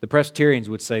ways. The Presbyterians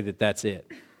would say that that's it.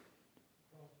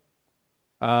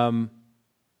 No.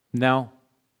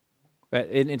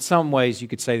 In some ways, you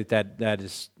could say that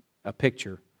is a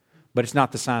picture, but it's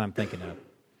not the sign I'm thinking of.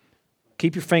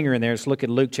 Keep your finger in there. Let's look at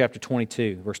Luke chapter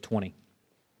 22, verse 20.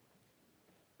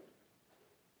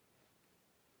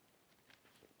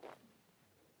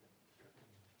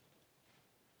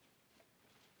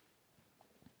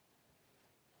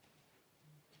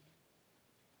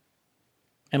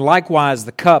 And likewise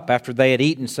the cup after they had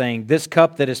eaten, saying, "This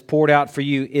cup that is poured out for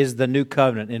you is the new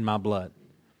covenant in my blood."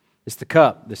 It's the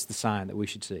cup that's the sign that we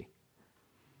should see.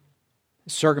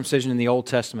 Circumcision in the Old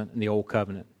Testament and the Old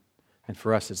Covenant. And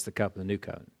for us, it's the cup of the New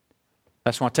Covenant.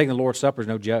 That's why taking the Lord's Supper is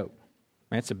no joke.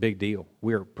 Man, it's a big deal.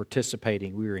 We are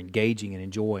participating, we are engaging and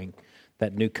enjoying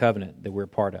that new covenant that we're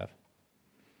part of.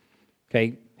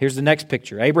 Okay, here's the next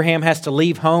picture. Abraham has to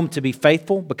leave home to be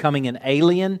faithful, becoming an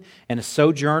alien and a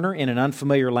sojourner in an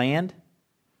unfamiliar land.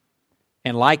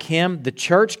 And like him, the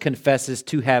church confesses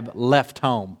to have left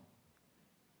home.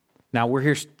 Now,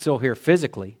 we're still here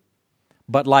physically,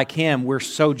 but like him, we're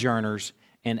sojourners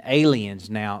and aliens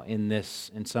now in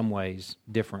this, in some ways,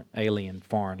 different alien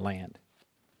foreign land.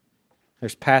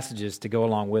 There's passages to go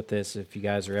along with this if you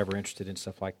guys are ever interested in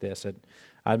stuff like this.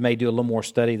 I may do a little more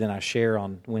study than I share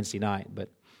on Wednesday night, but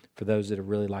for those that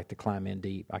really like to climb in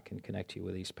deep, I can connect you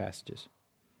with these passages.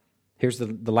 Here's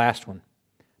the last one.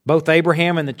 Both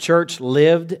Abraham and the church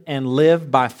lived and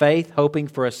live by faith, hoping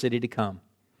for a city to come.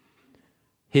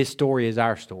 His story is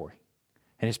our story.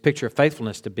 And his picture of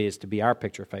faithfulness is to be our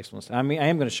picture of faithfulness. I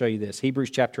am going to show you this.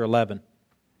 Hebrews chapter 11.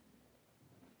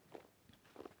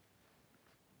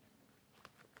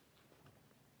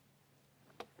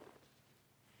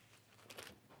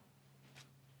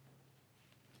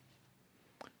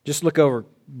 Just look over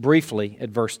briefly at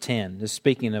verse 10. This is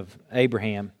speaking of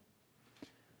Abraham.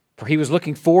 For he was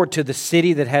looking forward to the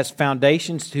city that has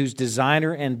foundations, whose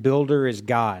designer and builder is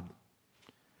God.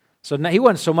 So he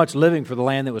wasn't so much living for the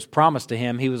land that was promised to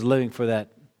him, he was living for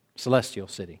that celestial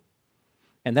city.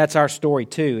 And that's our story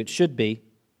too. It should be.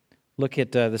 Look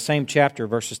at the same chapter,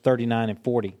 verses 39 and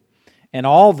 40. And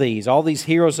all these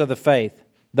heroes of the faith,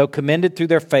 though commended through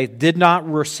their faith, did not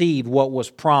receive what was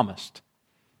promised.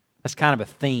 That's kind of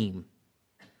a theme.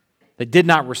 They did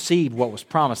not receive what was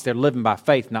promised. They're living by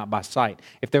faith, not by sight.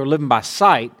 If they were living by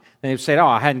sight, then they would say,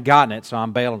 I hadn't gotten it, so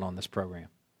I'm bailing on this program.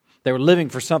 They were living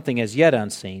for something as yet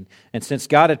unseen. And since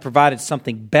God had provided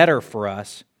something better for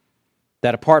us,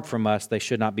 that apart from us, they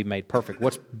should not be made perfect.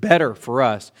 What's better for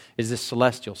us is this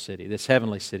celestial city, this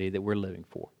heavenly city that we're living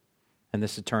for, and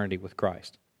this eternity with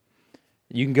Christ.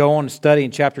 You can go on and study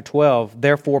in chapter 12.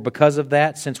 Therefore, because of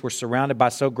that, since we're surrounded by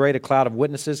so great a cloud of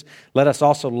witnesses, let us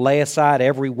also lay aside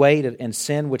every weight and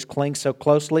sin which clings so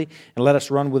closely, and let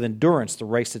us run with endurance the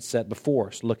race that's set before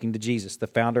us, looking to Jesus, the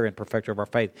founder and perfecter of our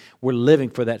faith. We're living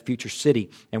for that future city,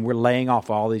 and we're laying off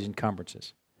all these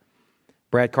encumbrances.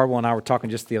 Brad Cardwell and I were talking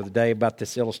just the other day about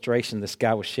this illustration this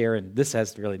guy was sharing. This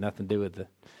has really nothing to do with the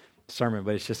sermon,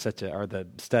 but it's just or the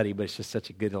study, but it's just such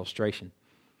a good illustration.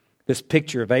 This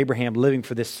picture of Abraham living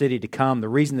for this city to come, the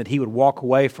reason that he would walk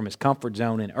away from his comfort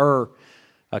zone in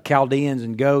Chaldeans,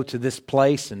 and go to this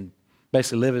place and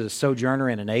basically live as a sojourner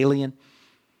and an alien.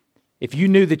 If you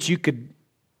knew that you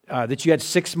had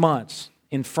 6 months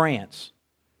in France,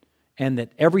 and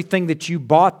that everything that you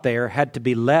bought there had to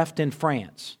be left in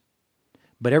France,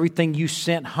 but everything you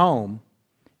sent home,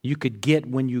 you could get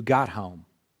when you got home,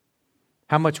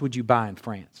 how much would you buy in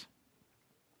France?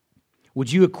 Would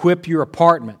you equip your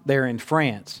apartment there in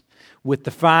France with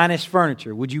the finest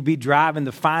furniture? Would you be driving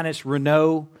the finest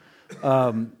Renault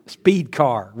speed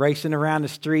car, racing around the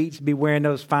streets, be wearing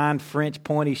those fine French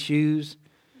pointy shoes?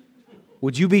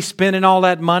 Would you be spending all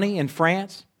that money in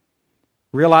France,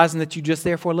 realizing that you're just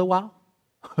there for a little while?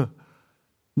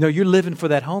 No, you're living for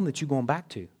that home that you're going back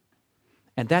to.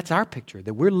 And that's our picture,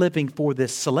 that we're living for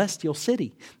this celestial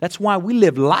city. That's why we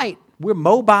live light. We're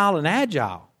mobile and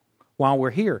agile while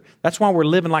we're here. That's why we're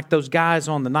living like those guys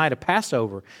on the night of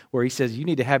Passover, where he says, you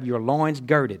need to have your loins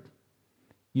girded.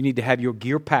 You need to have your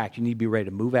gear packed. You need to be ready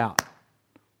to move out.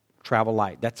 Travel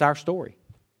light. That's our story.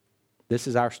 This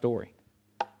is our story.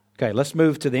 Okay, let's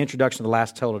move to the introduction of the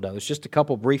last Toledo. It's just a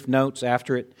couple brief notes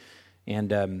after it, and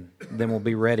then we'll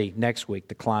be ready next week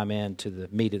to climb into the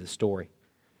meat of the story.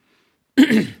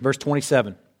 Verse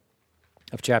 27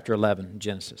 of chapter 11,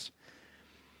 Genesis.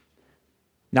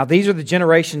 Now these are the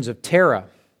generations of Terah.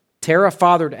 Terah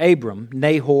fathered Abram,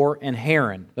 Nahor, and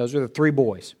Haran. Those are the three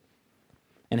boys.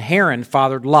 And Haran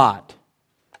fathered Lot.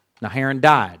 Now Haran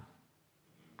died.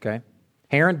 Okay?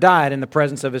 Haran died in the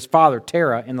presence of his father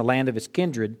Terah in the land of his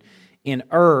kindred in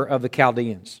Ur of the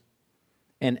Chaldeans.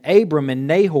 And Abram and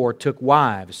Nahor took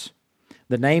wives.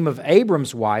 The name of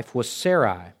Abram's wife was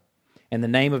Sarai, and the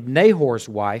name of Nahor's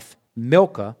wife,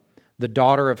 Milcah, the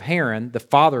daughter of Haran, the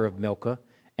father of Milcah,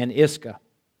 and Iscah.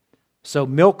 So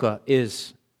Milcah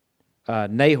is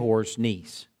Nahor's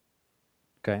niece.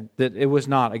 Okay, that it was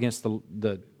not against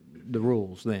the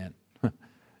rules then.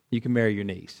 You can marry your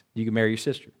niece. You can marry your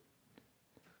sister.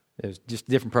 It was just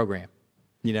a different program,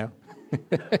 you know.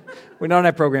 We don't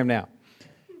have that program now.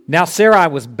 Now Sarai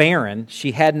was barren;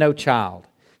 she had no child.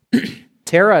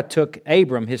 Terah took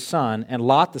Abram his son, and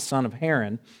Lot the son of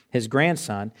Haran his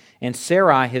grandson, and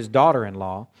Sarai his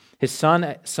daughter-in-law, his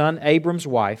son Abram's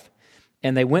wife,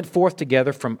 and they went forth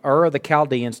together from Ur of the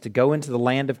Chaldeans to go into the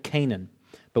land of Canaan.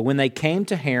 But when they came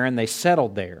to Haran, they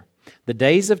settled there. The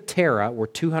days of Terah were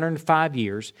 205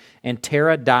 years, and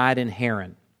Terah died in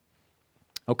Haran.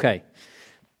 Okay,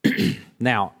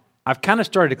 now, I've kind of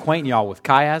started acquainting y'all with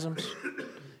chiasms.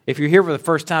 If you're here for the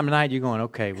first time tonight, you're going,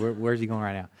 okay, where's he going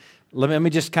right now? Let me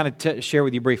just kind of share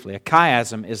with you briefly. A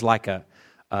chiasm is like a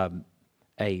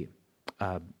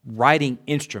writing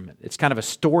instrument. It's kind of a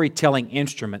storytelling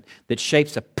instrument that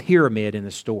shapes a pyramid in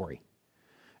the story.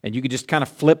 And you could just kind of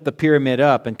flip the pyramid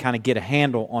up and kind of get a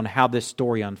handle on how this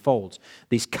story unfolds.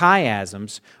 These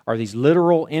chiasms are these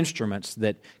literal instruments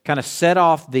that kind of set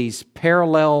off these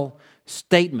parallel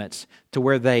statements to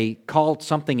where they called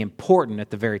something important at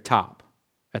the very top,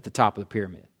 at the top of the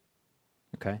pyramid.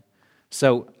 Okay?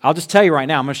 So I'll just tell you right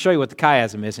now, I'm going to show you what the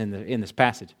chiasm is in this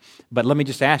passage. But let me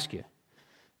just ask you,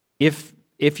 if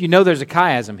you know there's a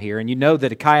chiasm here, and you know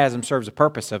that a chiasm serves a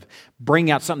purpose of bringing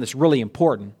out something that's really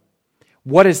important,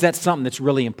 what is that something that's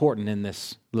really important in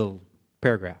this little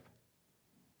paragraph?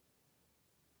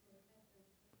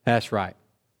 That's right.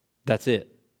 That's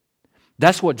it.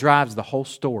 That's what drives the whole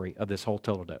story of this whole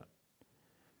Toledot.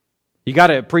 You got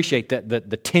to appreciate that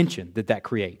the tension that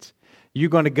creates. You're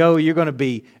going to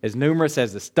be as numerous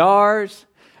as the stars,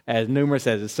 as numerous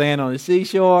as the sand on the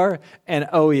seashore, and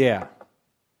oh yeah,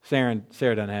 Sarah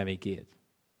doesn't have any kids.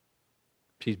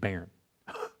 She's barren.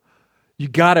 You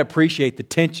got to appreciate the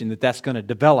tension that's going to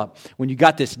develop when you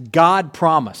got this God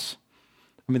promise.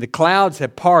 I mean, the clouds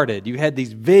have parted. You had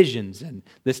these visions and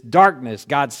this darkness.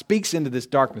 God speaks into this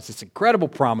darkness, this incredible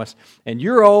promise, and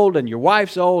you're old and your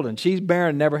wife's old and she's barren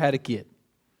and never had a kid.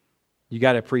 You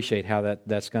got to appreciate how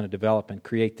that's going to develop and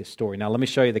create this story. Now, let me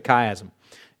show you the chiasm.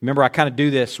 Remember, I kind of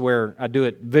do this where I do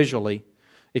it visually.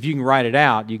 If you can write it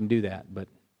out, you can do that. But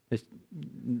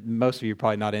most of you are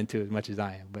probably not into it as much as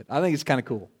I am. But I think it's kind of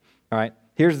cool. All right,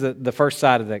 here's the first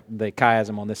side of the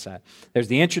chiasm on this side. There's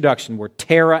the introduction where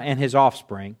Terah and his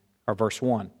offspring are verse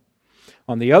 1.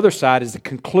 On the other side is the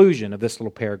conclusion of this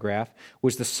little paragraph,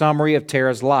 was the summary of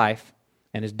Terah's life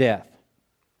and his death.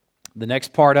 The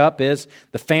next part up is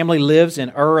the family lives in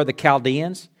Ur of the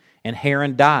Chaldeans, and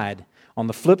Haran died. On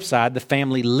the flip side, the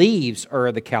family leaves Ur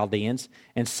of the Chaldeans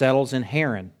and settles in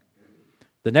Haran.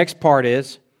 The next part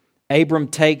is Abram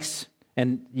takes...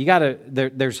 And you got to,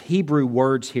 there's Hebrew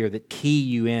words here that key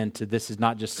you into this is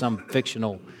not just some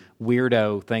fictional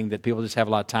weirdo thing that people just have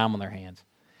a lot of time on their hands.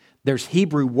 There's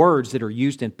Hebrew words that are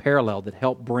used in parallel that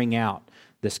help bring out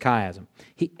this chiasm.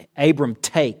 Abram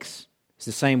takes, it's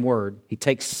the same word, he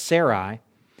takes Sarai.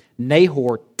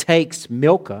 Nahor takes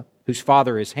Milcah, whose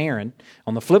father is Haran.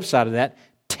 On the flip side of that,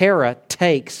 Terah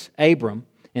takes Abram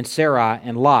and Sarai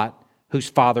and Lot, whose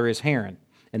father is Haran.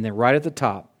 And then right at the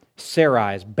top,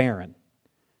 Sarai is barren.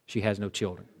 She has no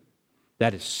children.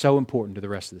 That is so important to the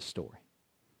rest of the story.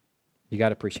 You got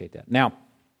to appreciate that. Now,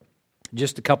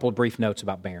 just a couple of brief notes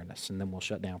about barrenness, and then we'll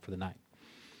shut down for the night.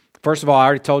 First of all, I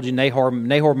already told you Nahor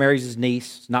marries his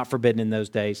niece. It's not forbidden in those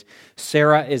days.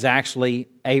 Sarah is actually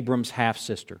Abram's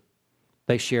half-sister.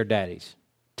 They share daddies.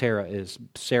 Terah is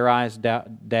Sarai's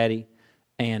daddy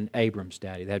and Abram's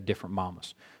daddy. They have different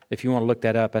mamas. If you want to look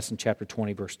that up, that's in chapter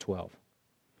 20, verse 12.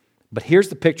 But here's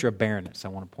the picture of barrenness I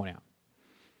want to point out.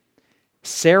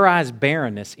 Sarai's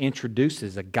barrenness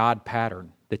introduces a God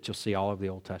pattern that you'll see all over the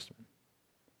Old Testament.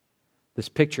 This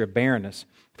picture of barrenness,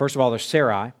 first of all, there's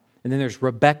Sarai, and then there's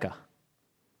Rebekah.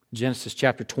 Genesis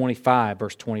chapter 25,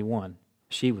 verse 21.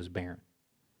 She was barren.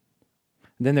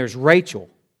 And then there's Rachel,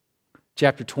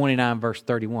 chapter 29, verse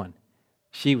 31.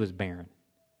 She was barren.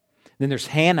 Then there's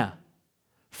Hannah,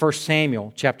 1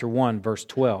 Samuel chapter 1, verse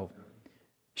 12.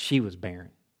 She was barren.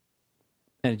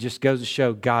 And it just goes to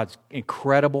show God's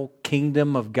incredible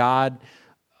kingdom of God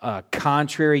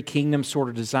contrary kingdom sort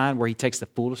of design where he takes the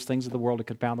foolish things of the world to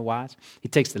confound the wise. He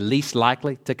takes the least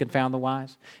likely to confound the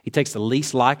wise. He takes the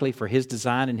least likely for his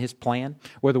design and his plan,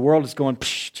 where the world is going,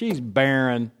 she's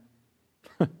barren.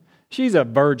 She's a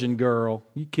virgin girl.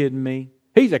 You kidding me?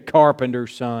 He's a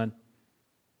carpenter's son.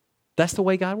 That's the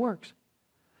way God works.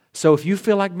 So if you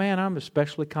feel like, man, I'm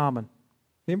especially common,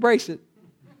 embrace it.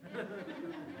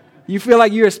 You feel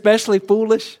like you're especially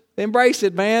foolish, embrace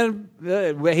it, man.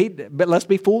 But let's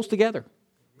be fools together.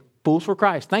 Fools for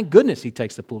Christ. Thank goodness He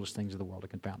takes the foolish things of the world to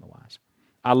confound the wise.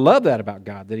 I love that about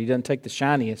God, that He doesn't take the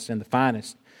shiniest and the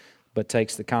finest, but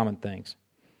takes the common things.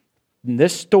 In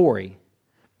this story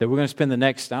that we're going to spend the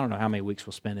next, I don't know how many weeks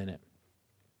we'll spend in it.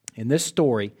 In this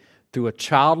story, through a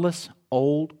childless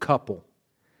old couple,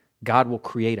 God will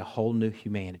create a whole new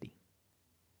humanity.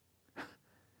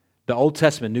 The Old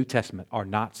Testament and New Testament are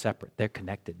not separate. They're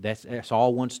connected. That's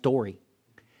all one story.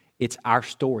 It's our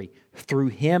story. Through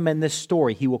Him and this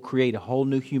story, He will create a whole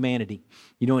new humanity.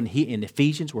 You know, in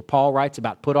Ephesians, where Paul writes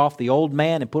about put off the old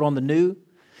man and put on the new,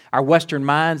 our Western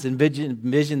minds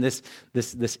envision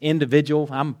this individual.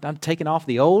 I'm taking off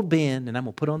the old Ben and I'm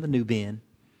going to put on the new Ben.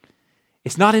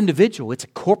 It's not individual. It's a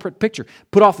corporate picture.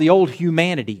 Put off the old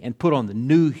humanity and put on the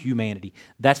new humanity.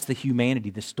 That's the humanity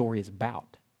this story is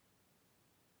about.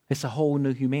 It's a whole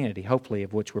new humanity, hopefully,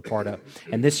 of which we're part of.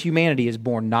 And this humanity is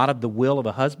born not of the will of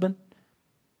a husband,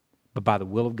 but by the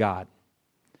will of God.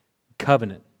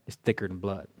 Covenant is thicker than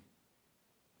blood.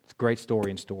 It's a great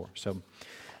story in store. So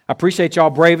I appreciate y'all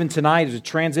braving tonight. It was a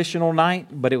transitional night,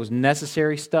 but it was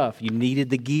necessary stuff. You needed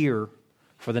the gear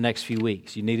for the next few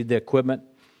weeks. You needed the equipment.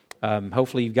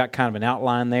 Hopefully you've got kind of an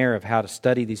outline there of how to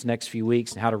study these next few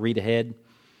weeks and how to read ahead.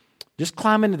 Just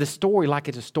climb into the story like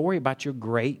it's a story about your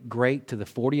great to the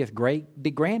 40th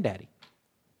great granddaddy.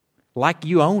 Like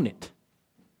you own it.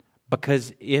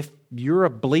 Because if you're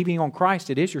believing on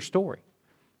Christ, it is your story.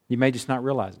 You may just not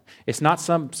realize it. It's not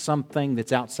something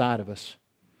that's outside of us,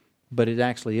 but it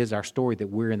actually is our story that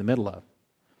we're in the middle of.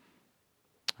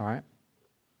 All right?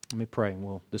 Let me pray and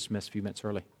we'll dismiss a few minutes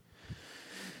early.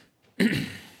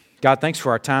 God, thanks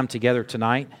for our time together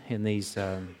tonight in these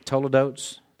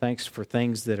Toledotes. Thanks for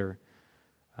things that are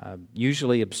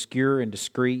usually obscure and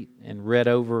discreet and read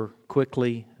over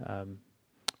quickly.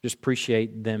 Just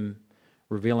appreciate them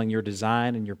revealing your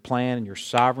design and your plan and your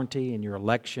sovereignty and your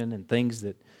election and things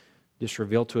that just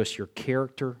reveal to us your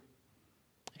character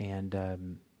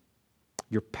and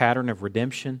your pattern of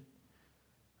redemption.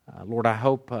 Lord, I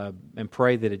hope and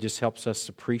pray that it just helps us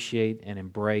appreciate and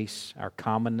embrace our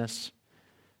commonness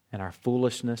and our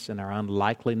foolishness and our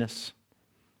unlikeliness,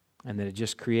 and that it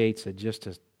just creates just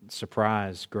a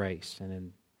surprise grace and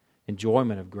an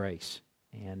enjoyment of grace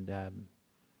and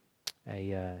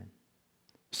a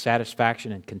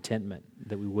satisfaction and contentment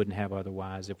that we wouldn't have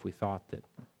otherwise if we thought that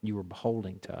you were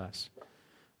beholding to us.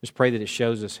 Just pray that it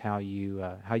shows us how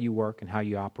you work and how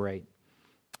you operate.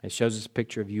 It shows us a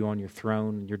picture of you on your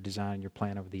throne, your design, your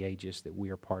plan over the ages that we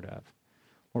are part of.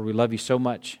 Lord, we love you so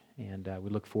much, and we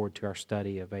look forward to our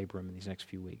study of Abram in these next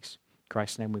few weeks. In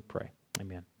Christ's name we pray.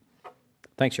 Amen.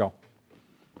 Thanks, y'all.